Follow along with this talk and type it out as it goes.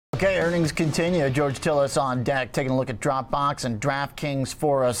Okay, earnings continue. George Tillis on deck, taking a look at Dropbox and DraftKings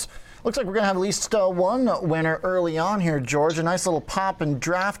for us. Looks like we're going to have at least one winner early on here, George. A nice little pop in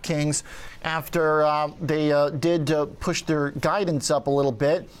DraftKings after they did push their guidance up a little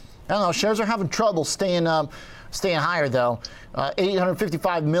bit. I don't know, shares are having trouble staying higher, though.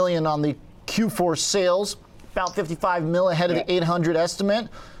 $855 million on the Q4 sales, about $55 million ahead of the 800 estimate.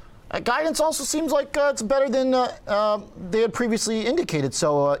 Guidance also seems like it's better than they had previously indicated.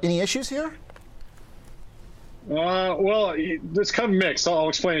 So any issues here? Well, it's kind of mixed. I'll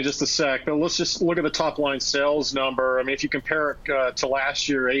explain in just a sec. But let's just look at the top line sales number. I mean, if you compare it to last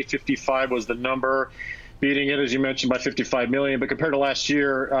year, 855 was the number, beating it, as you mentioned, by 55 million. But compared to last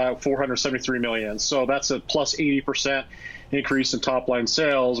year, 473 million. So that's a plus 80% increase in top line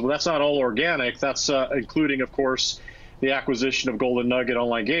sales. But that's not all organic. That's including, of course, the acquisition of Golden Nugget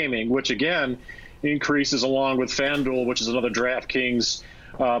Online Gaming, which again increases along with FanDuel, which is another DraftKings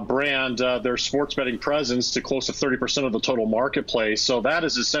brand, their sports betting presence to close to 30% of the total marketplace. So that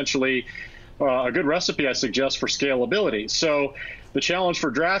is essentially a good recipe, I suggest, for scalability. So the challenge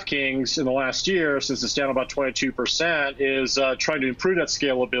for DraftKings in the last year, since it's down about 22%, is trying to improve that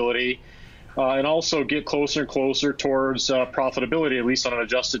scalability and also get closer and closer towards profitability, at least on an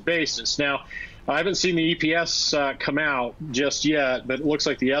adjusted basis. Now, I haven't seen the EPS come out just yet, but it looks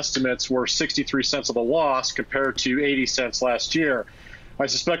like the estimates were 63 cents of a loss compared to 80 cents last year. I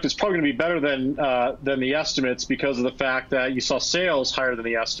suspect it's probably going to be better than the estimates because of the fact that you saw sales higher than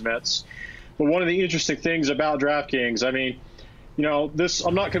the estimates. But one of the interesting things about DraftKings, I mean, you know,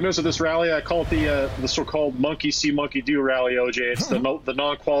 I'm not convinced of this rally. I call it the so-called monkey see, monkey do rally, OJ. It's the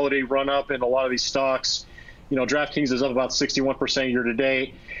non-quality run-up in a lot of these stocks. You know, DraftKings is up about 61% year to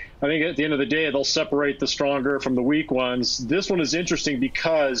date. I think at the end of the day, they'll separate the stronger from the weak ones. This one is interesting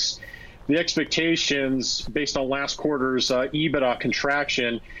because the expectations based on last quarter's EBITDA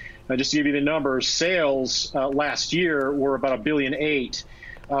contraction, just to give you the numbers, sales last year were about $1.8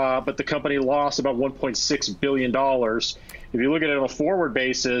 billion, but the company lost about $1.6 billion. If you look at it on a forward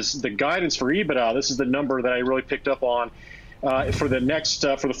basis, the guidance for EBITDA, this is the number that I really picked up on, for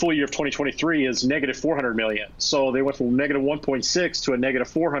the full year of 2023 is negative 400 million. So they went from negative 1.6 to a negative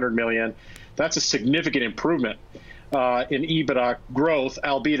 400 million. That's a significant improvement in EBITDA growth,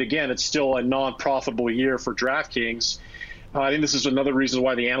 albeit again, it's still a non-profitable year for DraftKings. I think this is another reason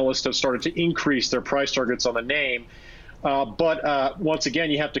why the analysts have started to increase their price targets on the name. But once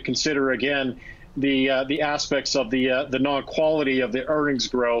again, you have to consider again the aspects of the non-quality of the earnings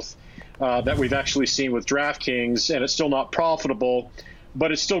growth that we've actually seen with DraftKings, and it's still not profitable,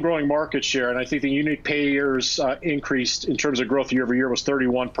 but it's still growing market share. And I think the unique payers increased in terms of growth year over year was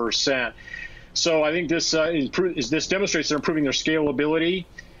 31%. So I think this demonstrates they're improving their scalability.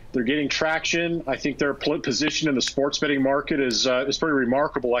 They're getting traction. I think their position in the sports betting market is pretty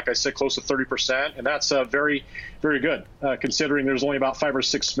remarkable. Like I said, close to 30%, and that's very, very good considering there's only about 5 or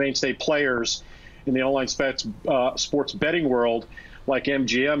 6 mainstay players in the online sports betting world, like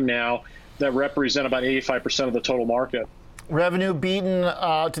MGM now, that represent about 85% of the total market. Revenue beaten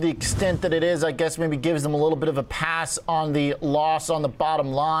to the extent that it is, I guess maybe gives them a little bit of a pass on the loss on the bottom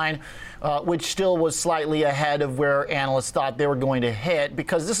line, which still was slightly ahead of where analysts thought they were going to hit,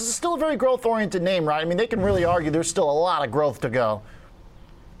 because this is still a very growth-oriented name, right? I mean, they can really argue there's still a lot of growth to go.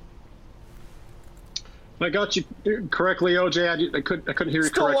 I got you correctly, OJ. I couldn't hear you correctly.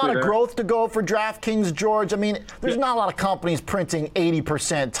 Still a lot of growth to go for DraftKings, George. I mean, there's not a lot of companies printing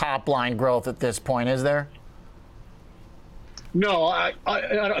 80% top-line growth at this point, is there? No,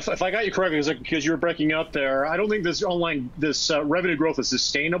 if I got you correctly, because you were breaking up there, I don't think this revenue growth is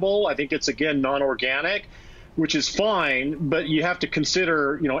sustainable. I think it's, again, non-organic, which is fine, but you have to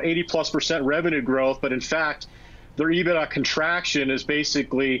consider, 80+% revenue growth, but in fact, their EBITDA contraction is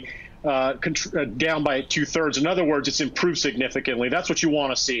basically down by 2/3. In other words, it's improved significantly. That's what you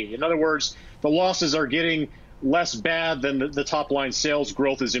want to see. In other words, the losses are getting less bad than the top line sales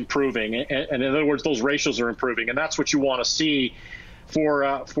growth is improving. And in other words, those ratios are improving. And that's what you want to see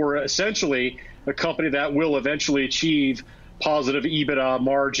for essentially a company that will eventually achieve positive EBITDA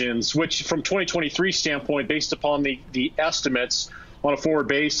margins, which from 2023 standpoint, based upon the estimates on a forward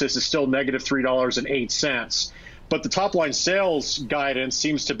basis, is still negative $3.08. But the top line sales guidance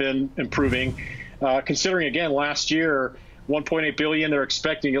seems to have been improving, considering, again, last year, $1.8 billion, they're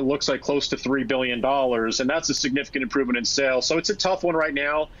expecting, it looks like, close to $3 billion. And that's a significant improvement in sales. So it's a tough one right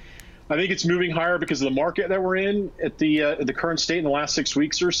now. I think it's moving higher because of the market that we're in at the current state in the last 6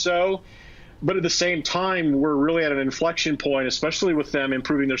 weeks or so. But at the same time, we're really at an inflection point, especially with them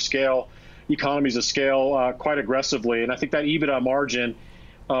improving their economies of scale quite aggressively. And I think that EBITDA margin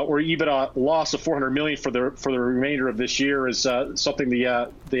or EBITDA loss of $400 million for the remainder of this year is something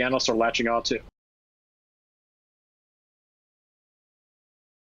the analysts are latching on to.